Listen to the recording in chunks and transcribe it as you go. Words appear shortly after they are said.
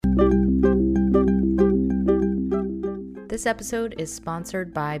This episode is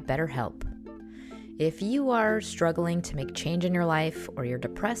sponsored by BetterHelp. If you are struggling to make change in your life, or you're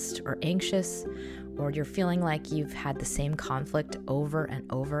depressed or anxious, or you're feeling like you've had the same conflict over and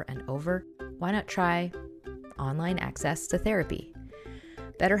over and over, why not try online access to therapy?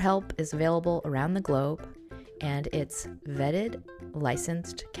 BetterHelp is available around the globe, and it's vetted,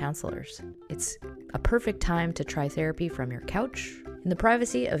 licensed counselors. It's a perfect time to try therapy from your couch in the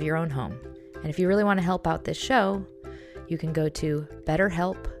privacy of your own home. And if you really want to help out this show, you can go to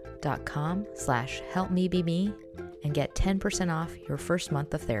betterhelp.com/helpmebeme and get 10% off your first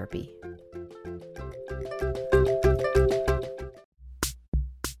month of therapy.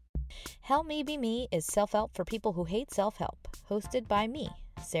 Help Me Be Me is self-help for people who hate self-help, hosted by me,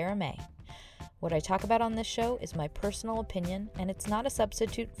 Sarah May. What I talk about on this show is my personal opinion, and it's not a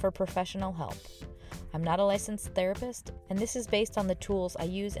substitute for professional help. I'm not a licensed therapist, and this is based on the tools I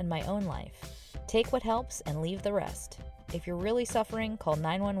use in my own life. Take what helps and leave the rest. If you're really suffering, call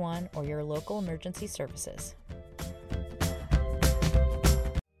 911 or your local emergency services.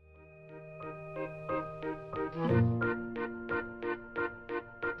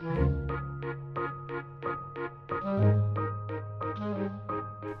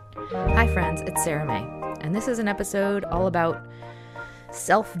 Hi friends, it's Sarah May, and this is an episode all about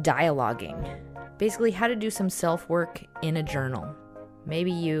self-dialoguing. Basically, how to do some self-work in a journal.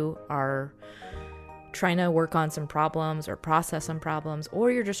 Maybe you are trying to work on some problems or process some problems, or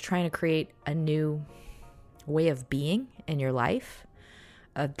you're just trying to create a new way of being in your life.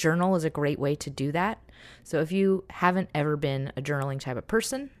 A journal is a great way to do that. So if you haven't ever been a journaling type of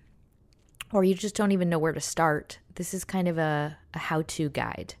person, or you just don't even know where to start, this is kind of a how-to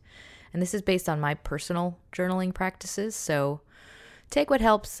guide. And this is based on my personal journaling practices, so take what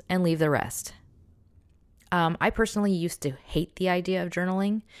helps and leave the rest. I personally used to hate the idea of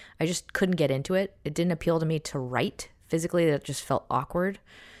journaling. I just couldn't get into it. It didn't appeal to me to write. Physically, that just felt awkward.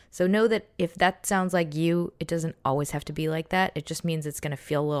 So know that if that sounds like you, it doesn't always have to be like that. It just means it's going to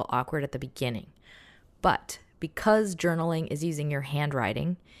feel a little awkward at the beginning. But because journaling is using your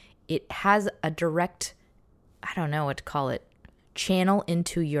handwriting, it has a direct, I don't know what to call it, channel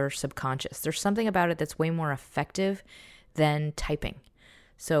into your subconscious. There's something about it that's way more effective than typing.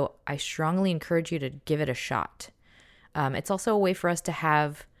 So I strongly encourage you to give it a shot. It's also a way for us to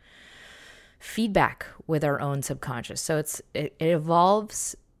have feedback with our own subconscious. So it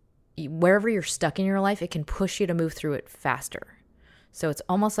evolves. Wherever you're stuck in your life, it can push you to move through it faster. So it's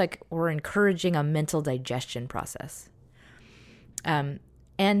almost like we're encouraging a mental digestion process. And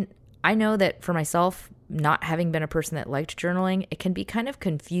I know that for myself, not having been a person that liked journaling, it can be kind of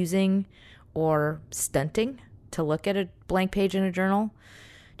confusing or stunting to look at a blank page in a journal,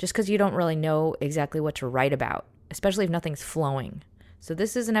 just because you don't really know exactly what to write about, especially if nothing's flowing. So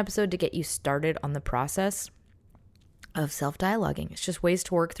this is an episode to get you started on the process of self-dialoguing. It's just ways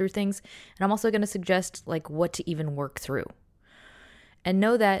to work through things. And I'm also going to suggest like what to even work through. And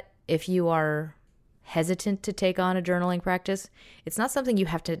know that if you are hesitant to take on a journaling practice, it's not something you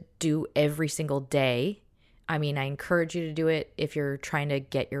have to do every single day. I mean, I encourage you to do it if you're trying to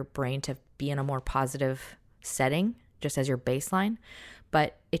get your brain to be in a more positive setting, just as your baseline.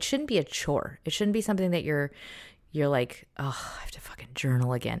 But it shouldn't be a chore. It shouldn't be something that you're like, oh, I have to fucking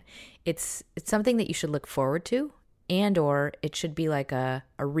journal again. It's something that you should look forward to, and or it should be like a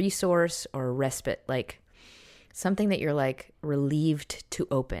resource or a respite, like something that you're like relieved to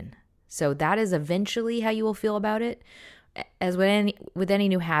open. So that is eventually how you will feel about it. As with any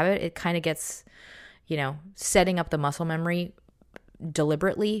new habit, it kind of gets, setting up the muscle memory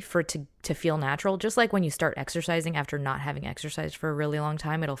deliberately for it to feel natural. Just like when you start exercising after not having exercised for a really long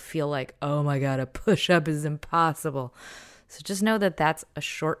time, it'll feel like, oh my God, a push-up is impossible. So just know that that's a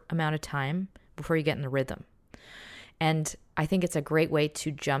short amount of time before you get in the rhythm. And I think it's a great way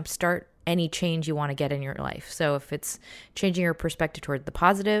to jumpstart any change you want to get in your life. So if it's changing your perspective toward the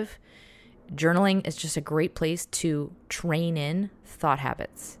positive, journaling is just a great place to train in thought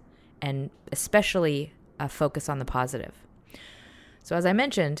habits, and especially a focus on the positive. So as I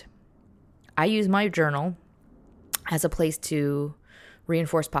mentioned, I use my journal as a place to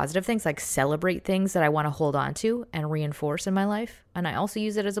reinforce positive things, like celebrate things that I want to hold on to and reinforce in my life. And I also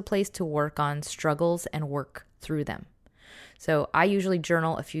use it as a place to work on struggles and work through them. So I usually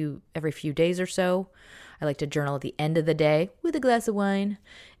journal every few days or so. I like to journal at the end of the day with a glass of wine.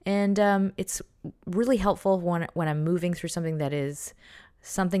 And it's really helpful when I'm moving through something that is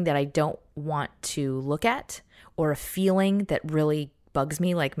something that I don't want to look at, or a feeling that really bugs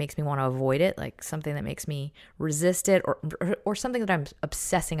me, like makes me want to avoid it, like something that makes me resist it, or something that I'm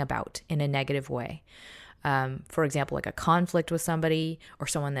obsessing about in a negative way. For example, like a conflict with somebody, or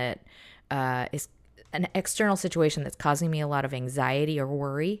someone that is an external situation that's causing me a lot of anxiety or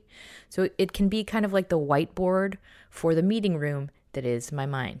worry. So it can be kind of like the whiteboard for the meeting room that is my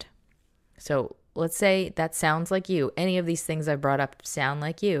mind. So let's say that sounds like you. Any of these things I've brought up sound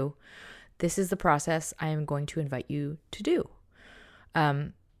like you. This is the process I am going to invite you to do.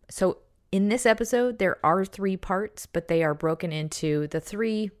 So in this episode, there are 3 parts, but they are broken into the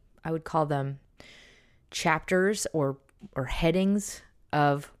 3, I would call them chapters or headings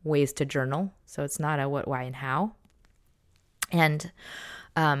of ways to journal. So it's not a what, why, and how. And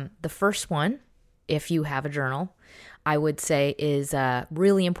the first one, if you have a journal, I would say is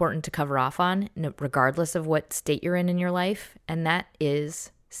really important to cover off on, regardless of what state you're in your life. And that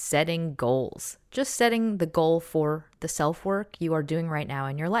is setting goals. Just setting the goal for the self-work you are doing right now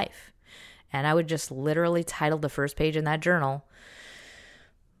in your life. And I would just literally title the first page in that journal,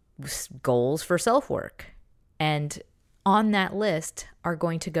 Goals for Self-Work. And on that list are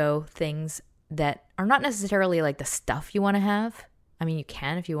going to go things that are not necessarily like the stuff you want to have. I mean, you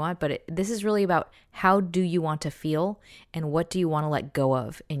can if you want, but this is really about how do you want to feel and what do you want to let go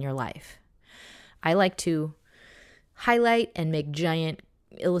of in your life. I like to highlight and make giant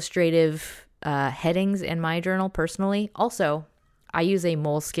illustrative headings in my journal personally. Also, I use a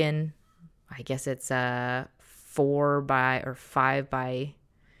Moleskine, I guess it's 4 by or 5 by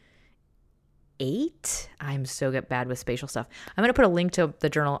 8. I'm so bad with spatial stuff. I'm going to put a link to the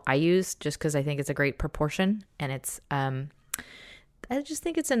journal I use just because I think it's a great proportion, and it's I just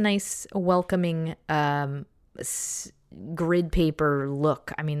think it's a nice, welcoming grid paper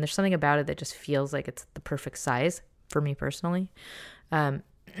look. I mean, there's something about it that just feels like it's the perfect size for me personally.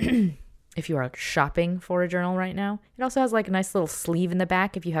 If you are shopping for a journal right now, it also has like a nice little sleeve in the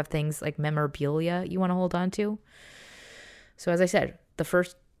back if you have things like memorabilia you want to hold on to. So as I said, the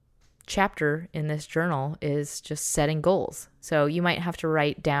first chapter in this journal is just setting goals. So you might have to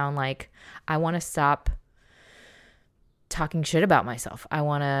write down like, I want to stop talking shit about myself. I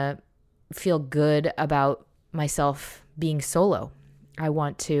want to feel good about myself being solo. I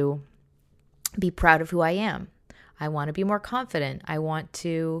want to be proud of who I am. I want to be more confident. I want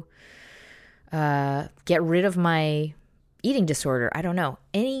to get rid of my eating disorder. I don't know.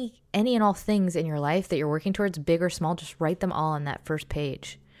 Any and all things in your life that you're working towards, big or small, just write them all on that first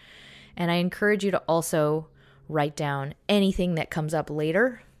page. And I encourage you to also write down anything that comes up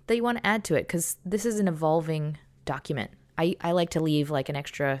later that you want to add to it, because this is an evolving document. I like to leave like an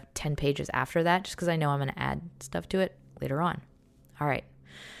extra 10 pages after that just because I know I'm going to add stuff to it later on. All right.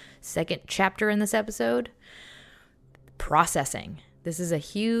 Second chapter in this episode, processing. This is a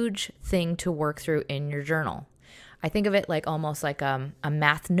huge thing to work through in your journal. I think of it like almost like a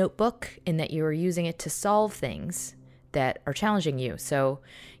math notebook, in that you are using it to solve things that are challenging you. So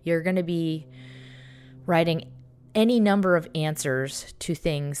you're going to be writing any number of answers to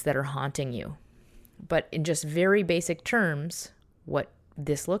things that are haunting you. But in just very basic terms, what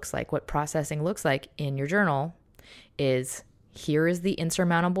this looks like, what processing looks like in your journal is, here is the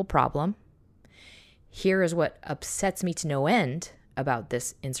insurmountable problem. Here is what upsets me to no end about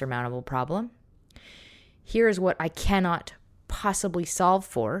this insurmountable problem. Here is what I cannot possibly solve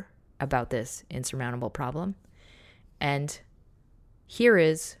for about this insurmountable problem. And here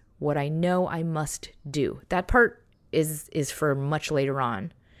is what I know I must do. That part is for much later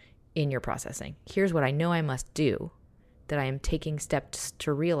on in your processing. Here's what I know I must do that I am taking steps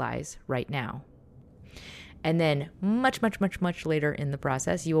to realize right now. And then much, much, much, much later in the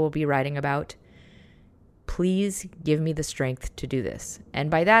process, you will be writing about, please give me the strength to do this.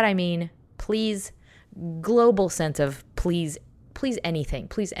 And by that, I mean, please, global sense of please anything,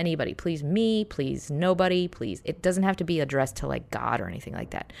 please anybody, please me, please nobody, please. It doesn't have to be addressed to like God or anything like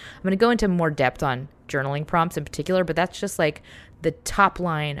that. I'm going to go into more depth on journaling prompts in particular, but that's just like the top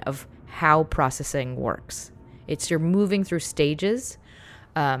line of how processing works. It's you're moving through stages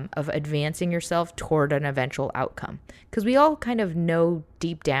of advancing yourself toward an eventual outcome. Because we all kind of know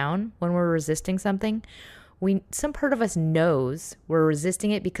deep down when we're resisting something, some part of us knows we're resisting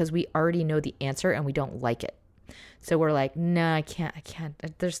it because we already know the answer and we don't like it. So we're like, no, I can't.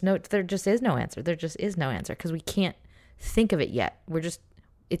 There just is no answer. There just is no answer because we can't think of it yet.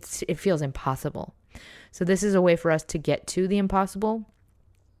 It feels impossible. So this is a way for us to get to the impossible,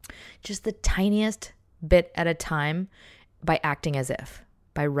 just the tiniest bit at a time, by acting as if,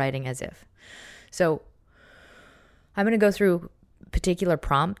 by writing as if. So I'm going to go through particular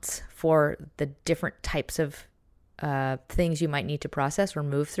prompts for the different types of things you might need to process or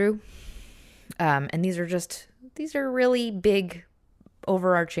move through. And these are really big,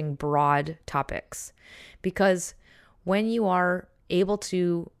 overarching, broad topics, because when you are able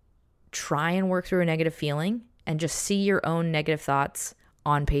to try and work through a negative feeling and just see your own negative thoughts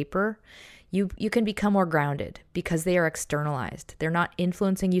on paper, You can become more grounded because they are externalized. They're not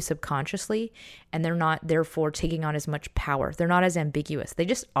influencing you subconsciously, and they're not therefore taking on as much power. They're not as ambiguous. They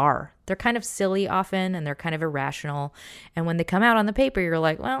just are. They're kind of silly often, and they're kind of irrational. And when they come out on the paper, you're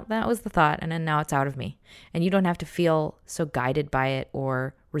like, well, that was the thought, and then now it's out of me. And you don't have to feel so guided by it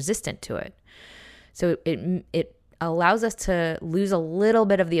or resistant to it. So it allows us to lose a little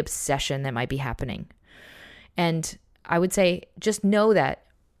bit of the obsession that might be happening. And I would say just know that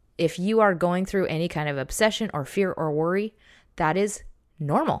if you are going through any kind of obsession or fear or worry, that is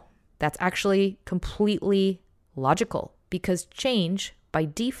normal. That's actually completely logical because change by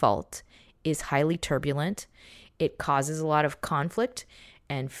default is highly turbulent. It causes a lot of conflict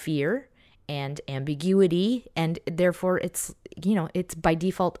and fear and ambiguity, and therefore it's by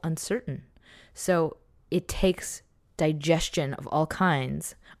default uncertain. So it takes digestion of all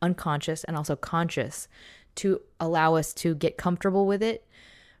kinds, unconscious and also conscious, to allow us to get comfortable with it,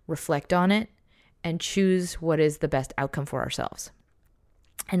 reflect on it, and choose what is the best outcome for ourselves.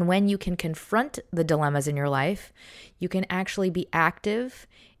 And when you can confront the dilemmas in your life, you can actually be active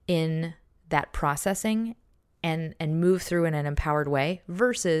in that processing and move through in an empowered way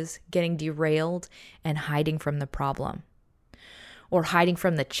versus getting derailed and hiding from the problem or hiding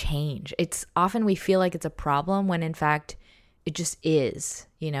from the change. It's often we feel like it's a problem when in fact it just is,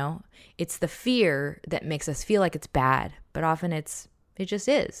 It's the fear that makes us feel like it's bad, but often it just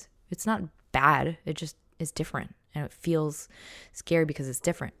is. It's not bad. It just is different, and it feels scary because it's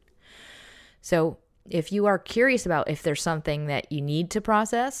different. So if you are curious about if there's something that you need to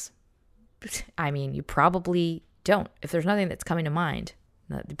process, you probably don't. If there's nothing that's coming to mind,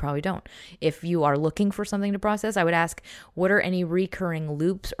 you probably don't. If you are looking for something to process, I would ask, what are any recurring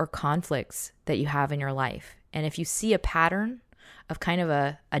loops or conflicts that you have in your life? And if you see a pattern of kind of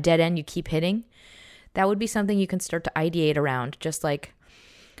a dead end you keep hitting, that would be something you can start to ideate around. Just like,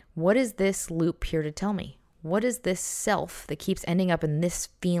 what is this loop here to tell me? What is this self that keeps ending up in this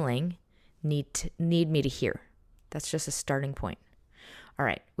feeling need me to hear? That's just a starting point. All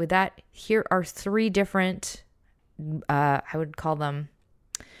right. With that, here are 3 different, I would call them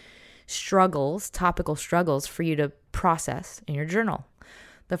topical struggles for you to process in your journal.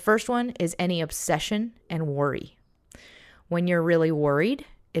 The first one is any obsession and worry. When you're really worried,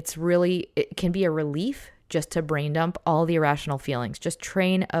 it can be a relief just to brain dump all the irrational feelings, just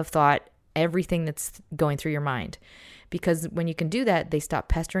train of thought, everything that's going through your mind. Because when you can do that, they stop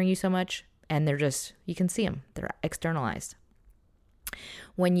pestering you so much, and you can see them. They're externalized.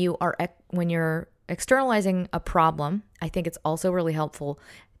 When you're externalizing a problem, I think it's also really helpful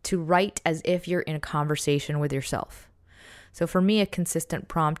to write as if you're in a conversation with yourself. So for me, a consistent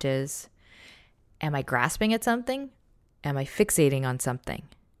prompt is, am I grasping at something? Am I fixating on something?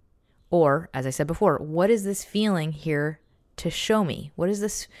 Or, as I said before, what is this feeling here to show me? What does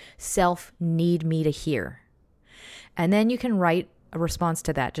this self need me to hear? And then you can write a response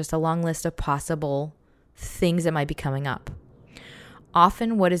to that, just a long list of possible things that might be coming up.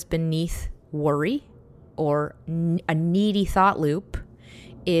 Often what is beneath worry or a needy thought loop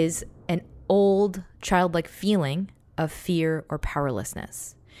is an old childlike feeling of fear or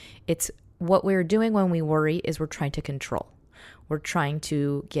powerlessness. It's what we're doing when we worry is we're trying to control. We're trying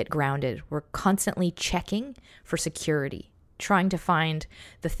to get grounded. We're constantly checking for security, trying to find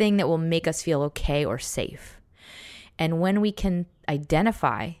the thing that will make us feel okay or safe. And when we can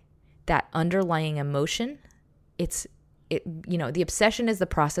identify that underlying emotion, the obsession is the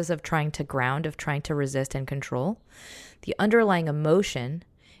process of trying to ground, of trying to resist and control. The underlying emotion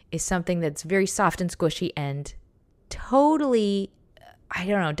is something that's very soft and squishy and totally,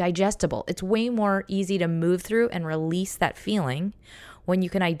 digestible. It's way more easy to move through and release that feeling when you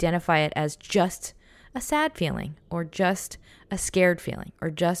can identify it as just a sad feeling or just a scared feeling or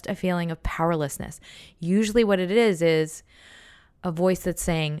just a feeling of powerlessness. Usually what it is a voice that's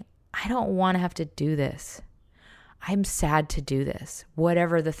saying, I don't want to have to do this. I'm sad to do this,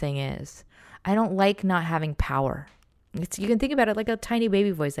 whatever the thing is. I don't like not having power. You can think about it like a tiny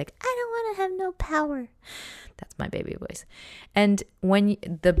baby voice, like, I don't want to have no power. That's my baby voice. And when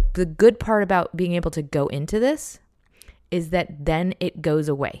the good part about being able to go into this is that then it goes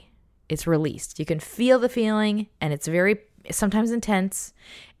away. It's released. You can feel the feeling, and it's very sometimes intense,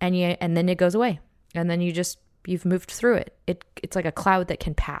 and then it goes away. And then you've moved through it. It's like a cloud that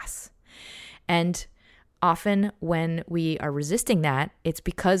can pass. And often when we are resisting that, it's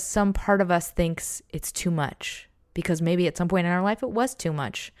because some part of us thinks it's too much. Because maybe at some point in our life it was too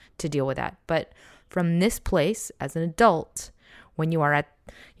much to deal with that. But from this place, as an adult, when you are at,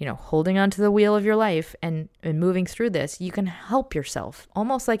 holding onto the wheel of your life and moving through this, you can help yourself,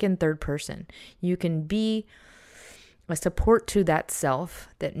 almost like in third person. You can be a support to that self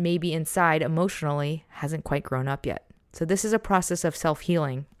that maybe inside emotionally hasn't quite grown up yet. So this is a process of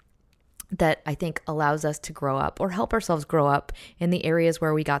self-healing that I think allows us to grow up or help ourselves grow up in the areas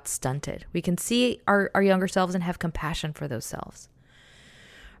where we got stunted. We can see our younger selves and have compassion for those selves.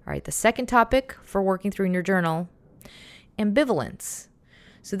 All right, the second topic for working through in your journal, ambivalence.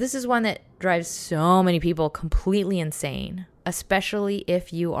 So this is one that drives so many people completely insane, especially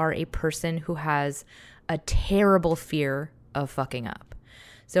if you are a person who has a terrible fear of fucking up.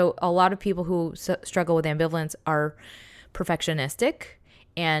 So a lot of people who struggle with ambivalence are perfectionistic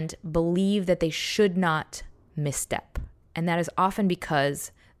and believe that they should not misstep. And that is often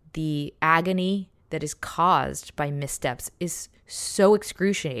because the agony that is caused by missteps is so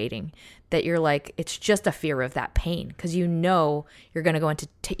excruciating that you're like, it's just a fear of that pain, because you know you're going to go into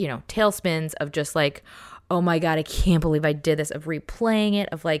tailspins of just like, oh my God, I can't believe I did this, of replaying it,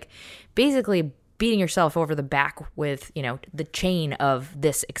 of like basically beating yourself over the back with, the chain of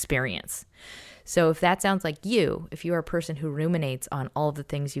this experience. So if that sounds like you, if you are a person who ruminates on all of the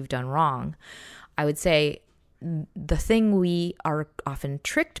things you've done wrong, I would say the thing we are often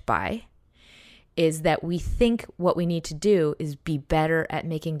tricked by is that we think what we need to do is be better at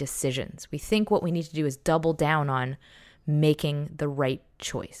making decisions. We think what we need to do is double down on making the right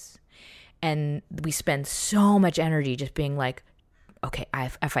choice. And we spend so much energy just being like, okay,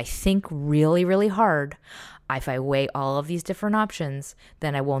 if I think really, really hard, if I weigh all of these different options,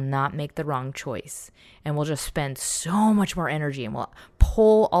 then I will not make the wrong choice. And we'll just spend so much more energy, and we'll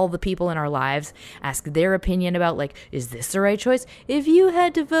poll all the people in our lives, ask their opinion about like, is this the right choice? If you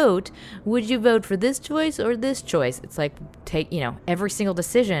had to vote, would you vote for this choice or this choice? It's like, every single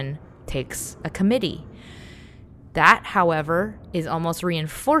decision takes a committee. That, however, is almost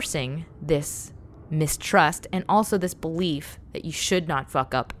reinforcing this mistrust and also this belief that you should not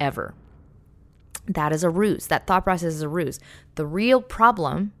fuck up ever. That is a ruse. That thought process is a ruse. The real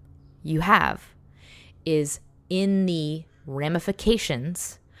problem you have is in the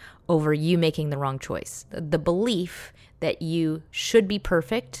ramifications over you making the wrong choice. The belief that you should be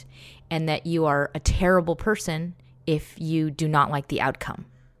perfect and that you are a terrible person if you do not like the outcome.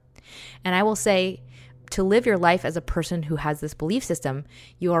 And I will say, to live your life as a person who has this belief system,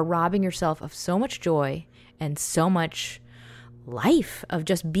 you are robbing yourself of so much joy and so much life, of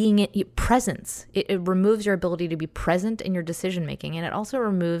just being in presence. It removes your ability to be present in your decision making, and it also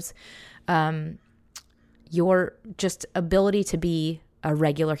removes your just ability to be a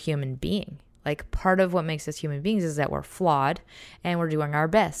regular human being. Like, part of what makes us human beings is that we're flawed and we're doing our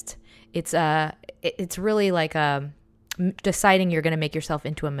best. It's really like deciding you're going to make yourself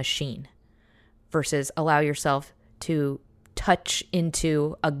into a machine versus allow yourself to touch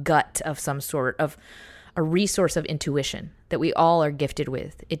into a gut of some sort of a resource of intuition that we all are gifted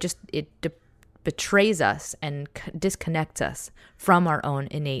with. It betrays us and disconnects us from our own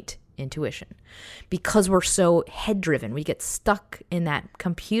innate intuition because we're so head driven. We get stuck in that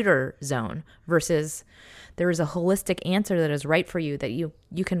computer zone versus there is a holistic answer that is right for you, that you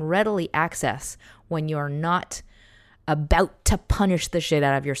can readily access when you're not about to punish the shit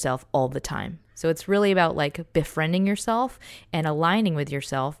out of yourself all the time. So it's really about like befriending yourself and aligning with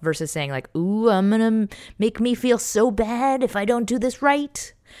yourself versus saying like, ooh, I'm going to make me feel so bad if I don't do this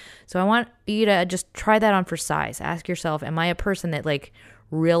right. So I want you to just try that on for size. Ask yourself, am I a person that like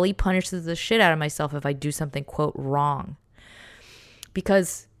really punishes the shit out of myself if I do something, quote, wrong?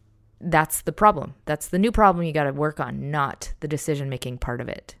 Because that's the problem. That's the new problem you got to work on, not the decision-making part of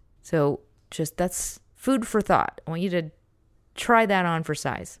it. So just that's food for thought. I want you to try that on for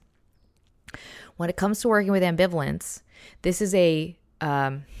size. When it comes to working with ambivalence, this is I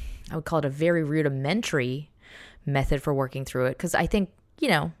would call it a very rudimentary method for working through it. Because I think,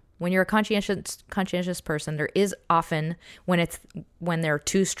 when you're a conscientious person, there is often, when there are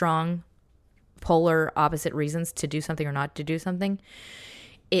two strong polar opposite reasons to do something or not to do something,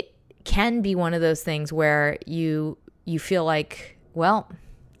 it can be one of those things where you feel like, well,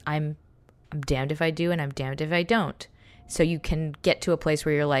 I'm damned if I do and I'm damned if I don't. So you can get to a place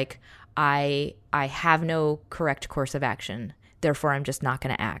where you're like, I have no correct course of action, therefore I'm just not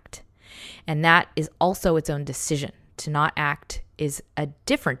going to act. And that is also its own decision. To not act is a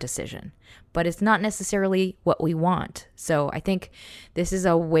different decision, but it's not necessarily what we want. So I think this is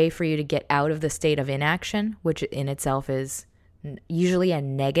a way for you to get out of the state of inaction, which in itself is usually a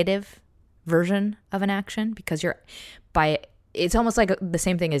negative version of an action, because it's almost like the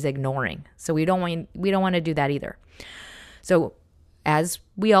same thing as ignoring. So we don't want to do that either. So as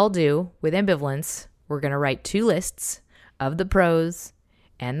we all do with ambivalence, we're going to write two lists of the pros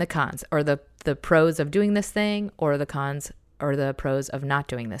and the cons, or the pros of doing this thing or the cons or the pros of not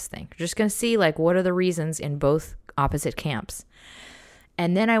doing this thing. We're just going to see like what are the reasons in both opposite camps.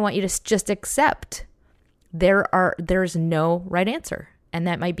 And then I want you to just accept there's no right answer. And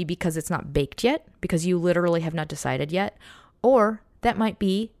that might be because it's not baked yet, because you literally have not decided yet, or that might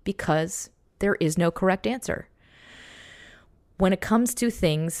be because there is no correct answer. When it comes to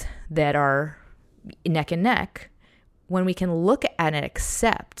things that are neck and neck, when we can look at and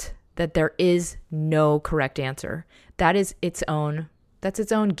accept that there is no correct answer, that's its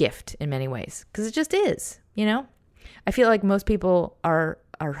own gift in many ways, because it just is, I feel like most people are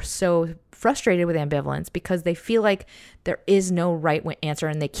so frustrated with ambivalence because they feel like there is no right answer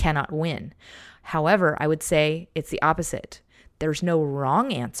and they cannot win. However, I would say it's the opposite. There's no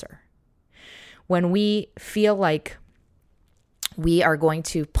wrong answer. When we feel like we are going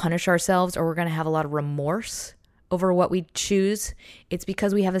to punish ourselves or we're going to have a lot of remorse over what we choose, it's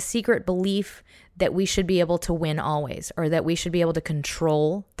because we have a secret belief that we should be able to win always, or that we should be able to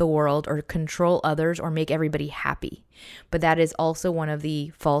control the world or control others or make everybody happy. But that is also one of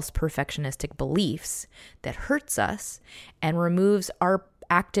the false perfectionistic beliefs that hurts us and removes our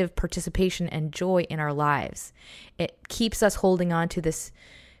active participation and joy in our lives. It keeps us holding on to this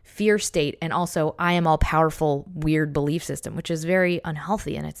fear state and also I am all powerful weird belief system, which is very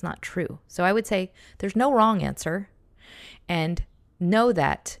unhealthy and it's not true. So I would say there's no wrong answer, and know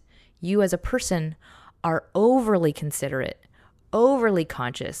that you as a person are overly considerate, overly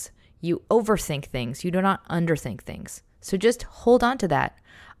conscious. You overthink things. You do not underthink things. So just hold on to that.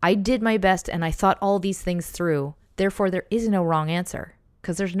 I did my best and I thought all these things through. Therefore, there is no wrong answer,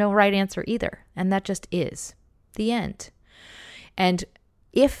 because there's no right answer either. And that just is the end. And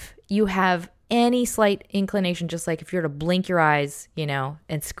if you have any slight inclination, just like if you're to blink your eyes,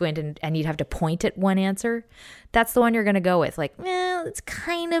 and squint and you'd have to point at one answer, that's the one you're going to go with. Like, it's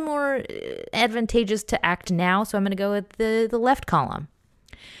kind of more advantageous to act now, so I'm going to go with the left column.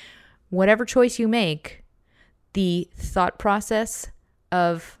 Whatever choice you make, the thought process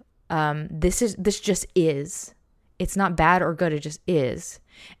of this just is. It's not bad or good, it just is.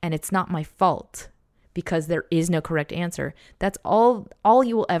 And it's not my fault, because there is no correct answer. That's all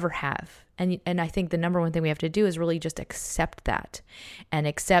you will ever have. And I think the number one thing we have to do is really just accept that, and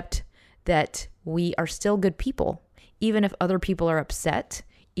accept that we are still good people, even if other people are upset,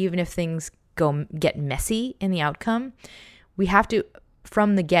 even if things get messy in the outcome. We have to,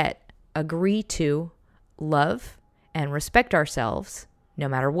 from the get, agree to love and respect ourselves no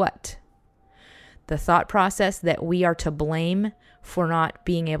matter what. The thought process that we are to blame for not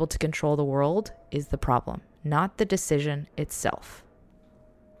being able to control the world is the problem, not the decision itself.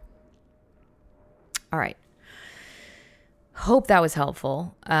 All right. Hope that was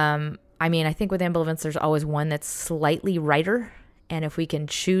helpful. I think with ambivalence, there's always one that's slightly righter. And if we can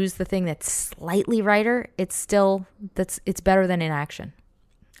choose the thing that's slightly righter, it's better than inaction.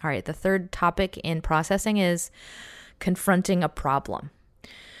 All right. The third topic in processing is confronting a problem.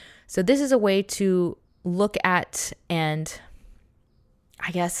 So this is a way to look at and,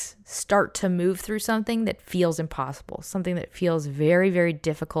 I guess, start to move through something that feels impossible, something that feels very, very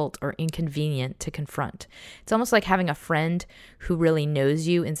difficult or inconvenient to confront. It's almost like having a friend who really knows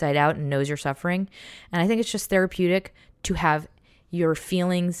you inside out and knows your suffering. And I think it's just therapeutic to have your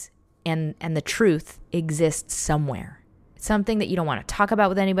feelings and the truth exist somewhere. It's something that you don't want to talk about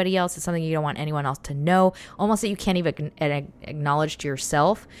with anybody else. It's something you don't want anyone else to know, almost that you can't even acknowledge to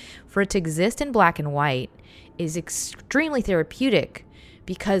yourself. For it to exist in black and white is extremely therapeutic,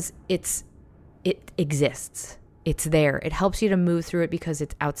 because it exists. It's there. It helps you to move through it because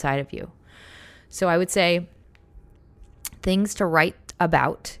it's outside of you. So I would say things to write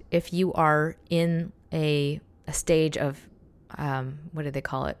about if you are in a stage of, what do they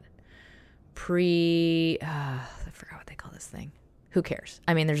call it? I forgot what they call this thing. Who cares?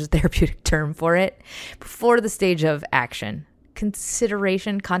 There's a therapeutic term for it. Before the stage of action.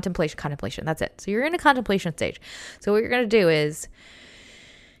 Consideration, contemplation. That's it. So you're in a contemplation stage. So what you're going to do is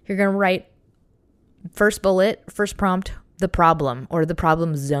you're going to write first bullet, first prompt, the problem or the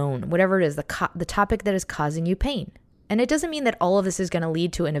problem zone, whatever it is, the topic that is causing you pain. And it doesn't mean that all of this is going to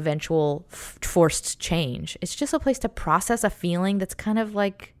lead to an eventual forced change. It's just a place to process a feeling that's kind of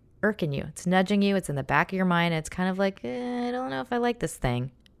like irking you. It's nudging you. It's in the back of your mind. It's kind of like, I don't know if I like this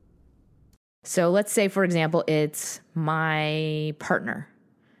thing. So let's say, for example, it's my partner.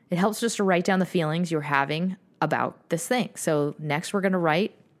 It helps just to write down the feelings you're having about this thing. So next we're going to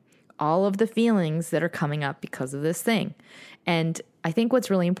write all of the feelings that are coming up because of this thing. And I think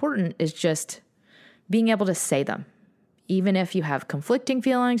what's really important is just being able to say them. Even if you have conflicting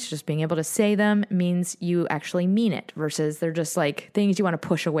feelings, just being able to say them means you actually mean it, versus they're just like things you want to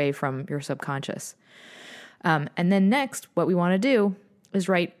push away from your subconscious. And then next, what we want to do is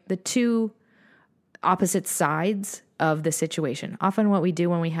write the two opposite sides of the situation. Often what we do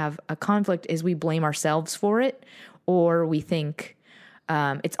when we have a conflict is we blame ourselves for it, or we think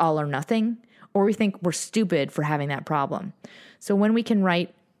it's all or nothing, or we think we're stupid for having that problem. So when we can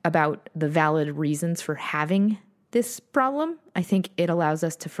write about the valid reasons for having this problem, I think it allows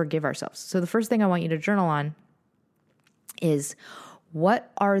us to forgive ourselves. So the first thing I want you to journal on is,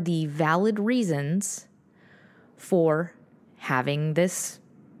 what are the valid reasons for having this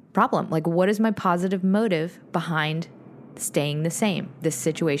problem? Like, what is my positive motive behind staying the same, this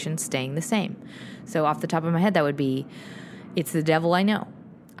situation staying the same? So off the top of my head, that would be, it's the devil I know.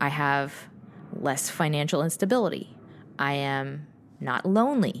 I have less financial instability. I am not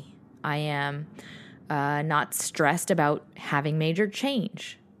lonely. I am not stressed about having major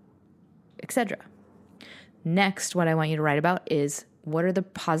change, etc. Next, what I want you to write about is, what are the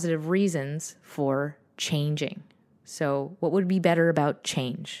positive reasons for changing? So what would be better about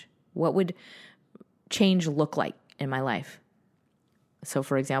change? What would change look like in my life? So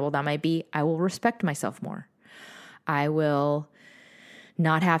for example, that might be, I will respect myself more. I will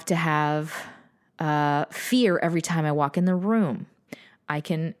not have to have fear every time I walk in the room. I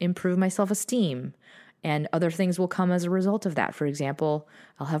can improve my self-esteem, and other things will come as a result of that. For example,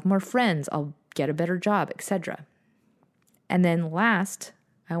 I'll have more friends, I'll get a better job, etc. And then last,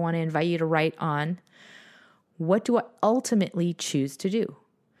 I want to invite you to write on, what do I ultimately choose to do?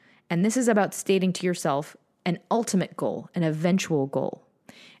 And this is about stating to yourself an ultimate goal, an eventual goal.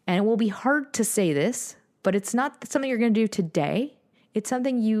 And it will be hard to say this, but it's not something you're going to do today. It's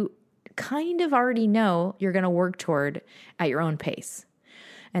something you kind of already know you're going to work toward at your own pace.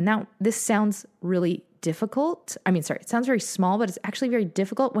 And now this sounds really difficult. It sounds very small, but it's actually very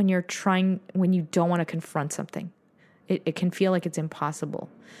difficult when you don't want to confront something. It can feel like it's impossible.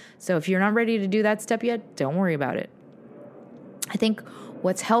 So if you're not ready to do that step yet, don't worry about it. I think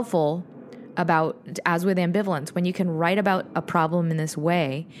what's helpful about, as with ambivalence, when you can write about a problem in this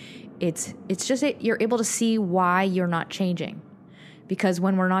way, it's just that you're able to see why you're not changing. Because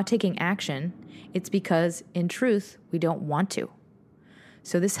when we're not taking action, it's because, in truth, we don't want to.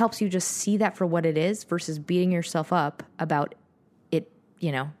 So this helps you just see that for what it is versus beating yourself up about it,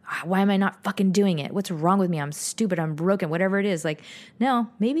 why am I not fucking doing it? What's wrong with me? I'm stupid. I'm broken, whatever it is. Like, no,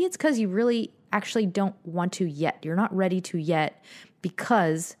 maybe it's because you really actually don't want to yet. You're not ready to yet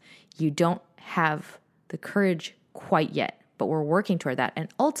because you don't have the courage quite yet, but we're working toward that. And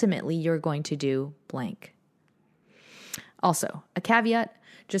ultimately, you're going to do blank. Also, a caveat,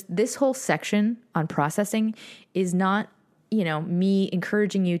 just this whole section on processing is not, me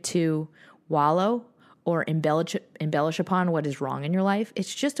encouraging you to wallow or embellish upon what is wrong in your life.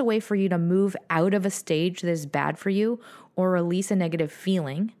 It's just a way for you to move out of a stage that is bad for you or release a negative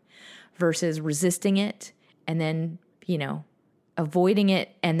feeling versus resisting it and then, avoiding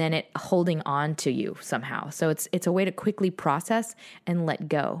it and then it holding on to you somehow. So it's a way to quickly process and let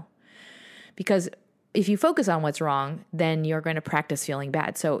go. Because if you focus on what's wrong, then you're going to practice feeling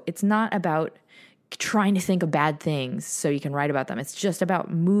bad. So it's not about trying to think of bad things so you can write about them. It's just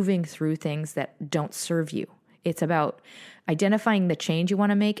about moving through things that don't serve you. It's about identifying the change you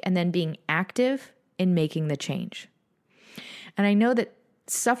want to make and then being active in making the change. And I know that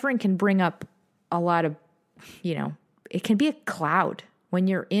suffering can bring up a lot of, it can be a cloud when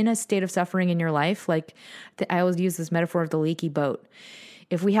you're in a state of suffering in your life. Like I always use this metaphor of the leaky boat.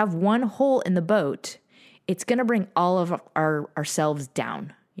 If we have one hole in the boat, it's going to bring all of ourselves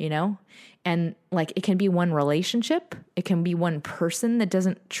down, And like, it can be one relationship. It can be one person that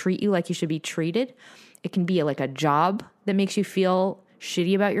doesn't treat you like you should be treated. It can be like a job that makes you feel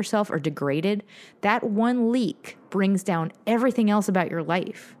shitty about yourself or degraded. That one leak brings down everything else about your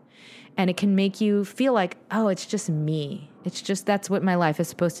life. And it can make you feel like, oh, it's just me. It's just, that's what my life is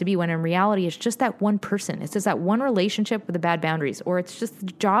supposed to be. When in reality, it's just that one person. It's just that one relationship with the bad boundaries, or it's just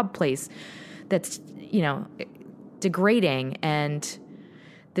the job place that's, degrading, and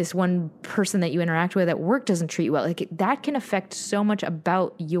this one person that you interact with at work doesn't treat you well. Like, that can affect so much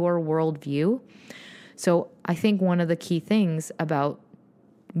about your worldview. So I think one of the key things about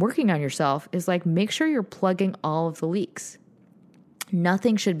working on yourself is make sure you're plugging all of the leaks.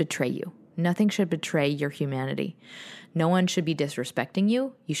 Nothing should betray you. Nothing should betray your humanity. No one should be disrespecting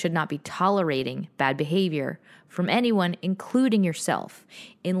you. You should not be tolerating bad behavior from anyone, including yourself,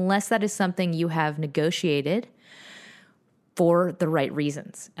 unless that is something you have negotiated for the right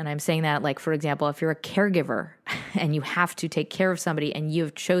reasons. And I'm saying that, for example, if you're a caregiver and you have to take care of somebody and you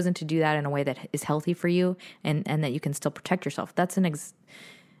have chosen to do that in a way that is healthy for you and that you can still protect yourself, that's an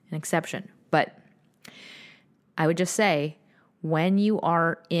exception. But I would just say, when you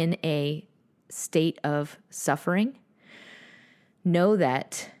are in a state of suffering, know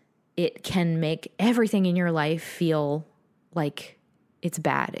that it can make everything in your life feel like it's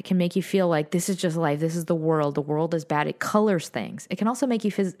bad. It can make you feel like this is just life. This is the world. The world is bad. It colors things. It can also make you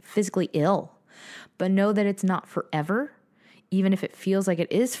physically ill. But know that it's not forever, even if it feels like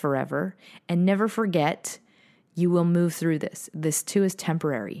it is forever. And never forget, you will move through this. This too is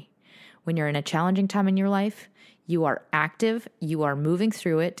temporary. When you're in a challenging time in your life, you are active, you are moving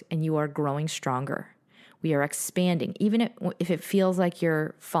through it, and you are growing stronger. We are expanding. Even if it feels like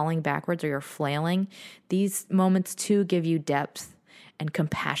you're falling backwards or you're flailing, these moments too give you depth and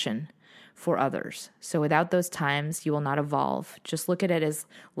compassion for others. So without those times, you will not evolve. Just look at it as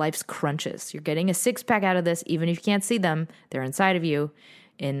life's crunches. You're getting a six-pack out of this, even if you can't see them, they're inside of you,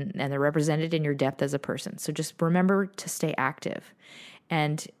 and they're represented in your depth as a person. So just remember to stay active.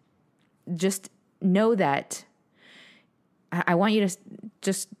 And just know that I want you to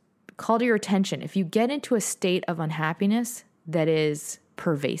just call to your attention. If you get into a state of unhappiness that is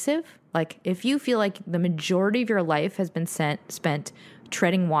pervasive, like if you feel like the majority of your life has been spent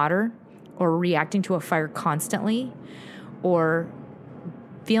treading water or reacting to a fire constantly, or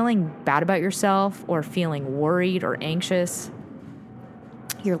feeling bad about yourself or feeling worried or anxious,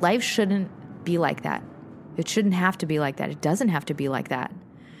 your life shouldn't be like that. It shouldn't have to be like that. It doesn't have to be like that.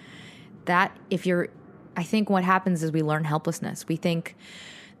 I think what happens is we learn helplessness. We think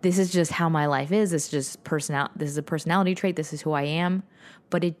this is just how my life is. This is a personality trait. This is who I am.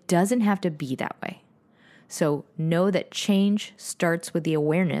 But it doesn't have to be that way. So know that change starts with the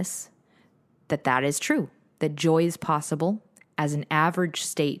awareness that that is true, that joy is possible as an average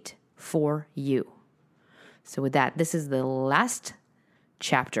state for you. So with that, this is the last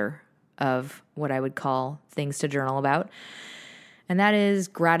chapter of what I would call things to journal about. And that is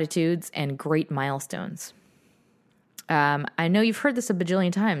gratitudes and great milestones. I know you've heard this a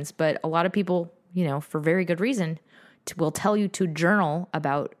bajillion times, but a lot of people, for very good reason, will tell you to journal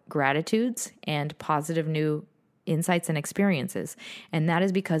about gratitudes and positive new insights and experiences. And that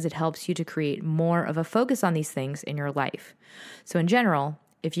is because it helps you to create more of a focus on these things in your life. So in general,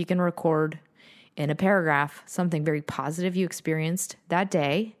 if you can record in a paragraph something very positive you experienced that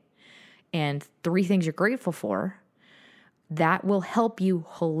day and 3 things you're grateful for, that will help you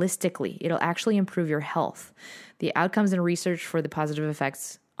holistically. It'll actually improve your health. The outcomes and research for the positive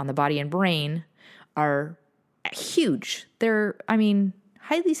effects on the body and brain are huge. They're,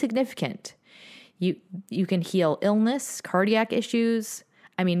 highly significant. You can heal illness, cardiac issues.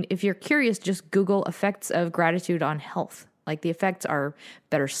 If you're curious, just Google effects of gratitude on health. Like the effects are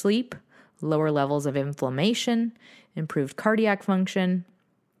better sleep, lower levels of inflammation, improved cardiac function.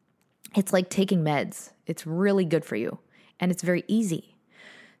 It's like taking meds. It's really good for you. And it's very easy.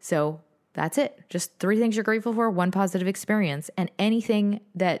 So that's it. Just 3 things you're grateful for, 1 positive experience, and anything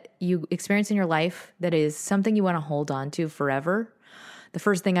that you experience in your life that is something you want to hold on to forever. The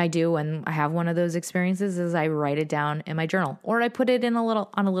first thing I do when I have one of those experiences is I write it down in my journal, or I put it in I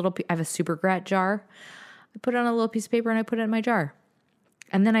have a super grat jar. I put it on a little piece of paper and I put it in my jar.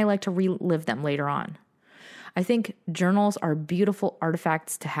 And then I like to relive them later on. I think journals are beautiful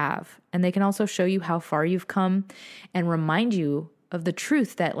artifacts to have, and they can also show you how far you've come and remind you of the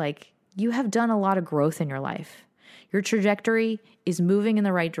truth that you have done a lot of growth in your life. Your trajectory is moving in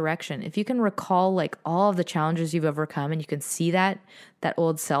the right direction. If you can recall all of the challenges you've overcome and you can see that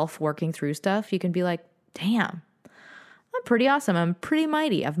old self working through stuff, you can be like, damn, I'm pretty awesome. I'm pretty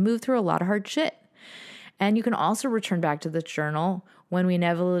mighty. I've moved through a lot of hard shit. And you can also return back to the journal when we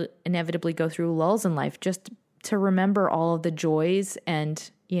inevitably go through lulls in life, just to remember all of the joys. And,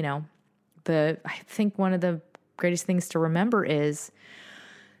 I think one of the greatest things to remember is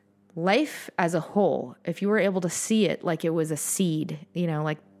life as a whole. If you were able to see it like it was a seed,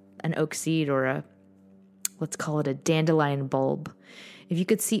 like an oak seed or let's call it a dandelion bulb. If you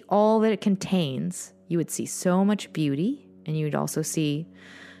could see all that it contains, you would see so much beauty, and you would also see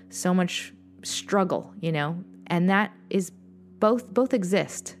so much struggle, and that is both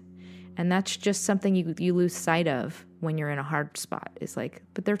exist. And that's just something you lose sight of when you're in a hard spot. It's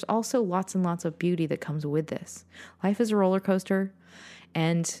but there's also lots and lots of beauty that comes with this. Life is a roller coaster,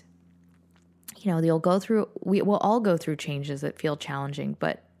 and we will all go through changes that feel challenging,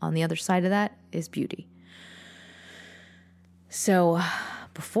 but on the other side of that is beauty. So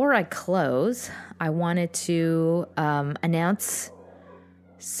before I close, I wanted to announce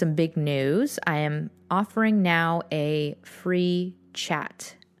some big news. I am offering now a free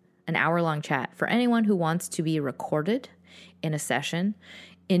chat, an hour-long chat for anyone who wants to be recorded in a session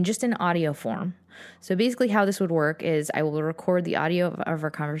in just an audio form. So basically how this would work is I will record the audio of our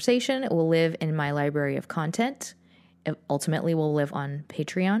conversation. It will live in my library of content. It ultimately will live on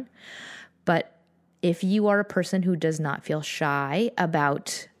Patreon. But if you are a person who does not feel shy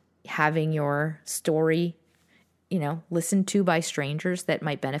about having your story, listened to by strangers that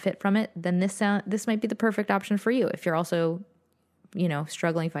might benefit from it, then this might be the perfect option for you. If you're also,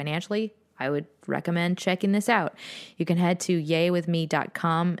 struggling financially, I would recommend checking this out. You can head to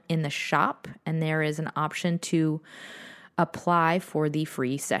yaywithme.com in the shop, and there is an option to apply for the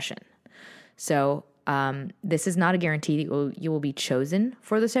free session. So this is not a guarantee that you will be chosen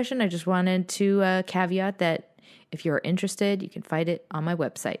for the session. I just wanted to caveat that if you're interested, you can find it on my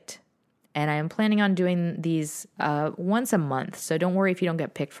website. And I am planning on doing these once a month, so don't worry if you don't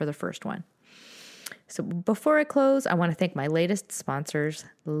get picked for the first one. So before I close, I want to thank my latest sponsors.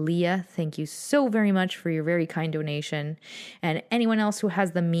 Leah, thank you so very much for your very kind donation. And anyone else who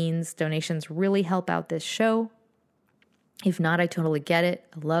has the means, donations really help out this show. If not, I totally get it.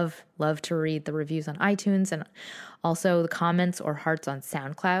 I love to read the reviews on iTunes and also the comments or hearts on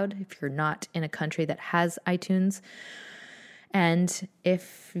SoundCloud if you're not in a country that has iTunes. And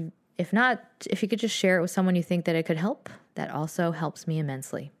if not, if you could just share it with someone you think that it could help, that also helps me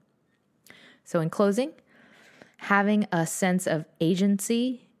immensely. So in closing, having a sense of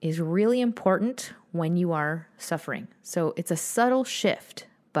agency is really important when you are suffering. So it's a subtle shift,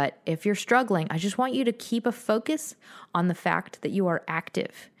 but if you're struggling, I just want you to keep a focus on the fact that you are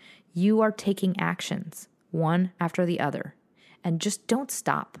active. You are taking actions, one after the other, and just don't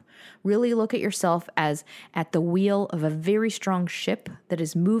stop. Really look at yourself as at the wheel of a very strong ship that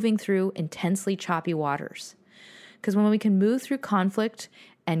is moving through intensely choppy waters. Because when we can move through conflict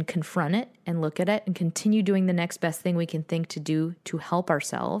and confront it and look at it and continue doing the next best thing we can think to do to help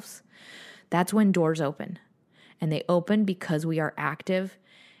ourselves, that's when doors open. And they open because we are active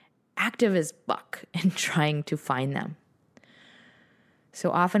as buck in trying to find them. So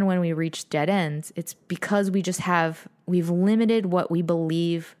often when we reach dead ends, it's because we've limited what we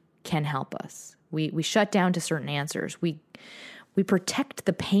believe can help us. We shut down to certain answers. We protect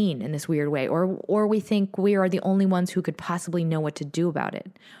the pain in this weird way, or we think we are the only ones who could possibly know what to do about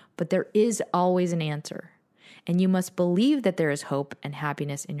it. But there is always an answer, and you must believe that there is hope and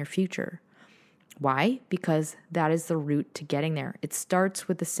happiness in your future. Why? Because that is the route to getting there. It starts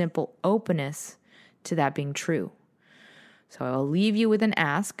with the simple openness to that being true. So I will leave you with an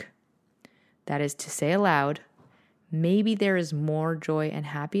ask, that is to say aloud, maybe there is more joy and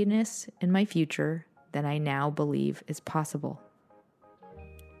happiness in my future than I now believe is possible.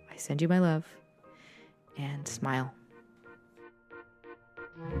 I send you my love and smile.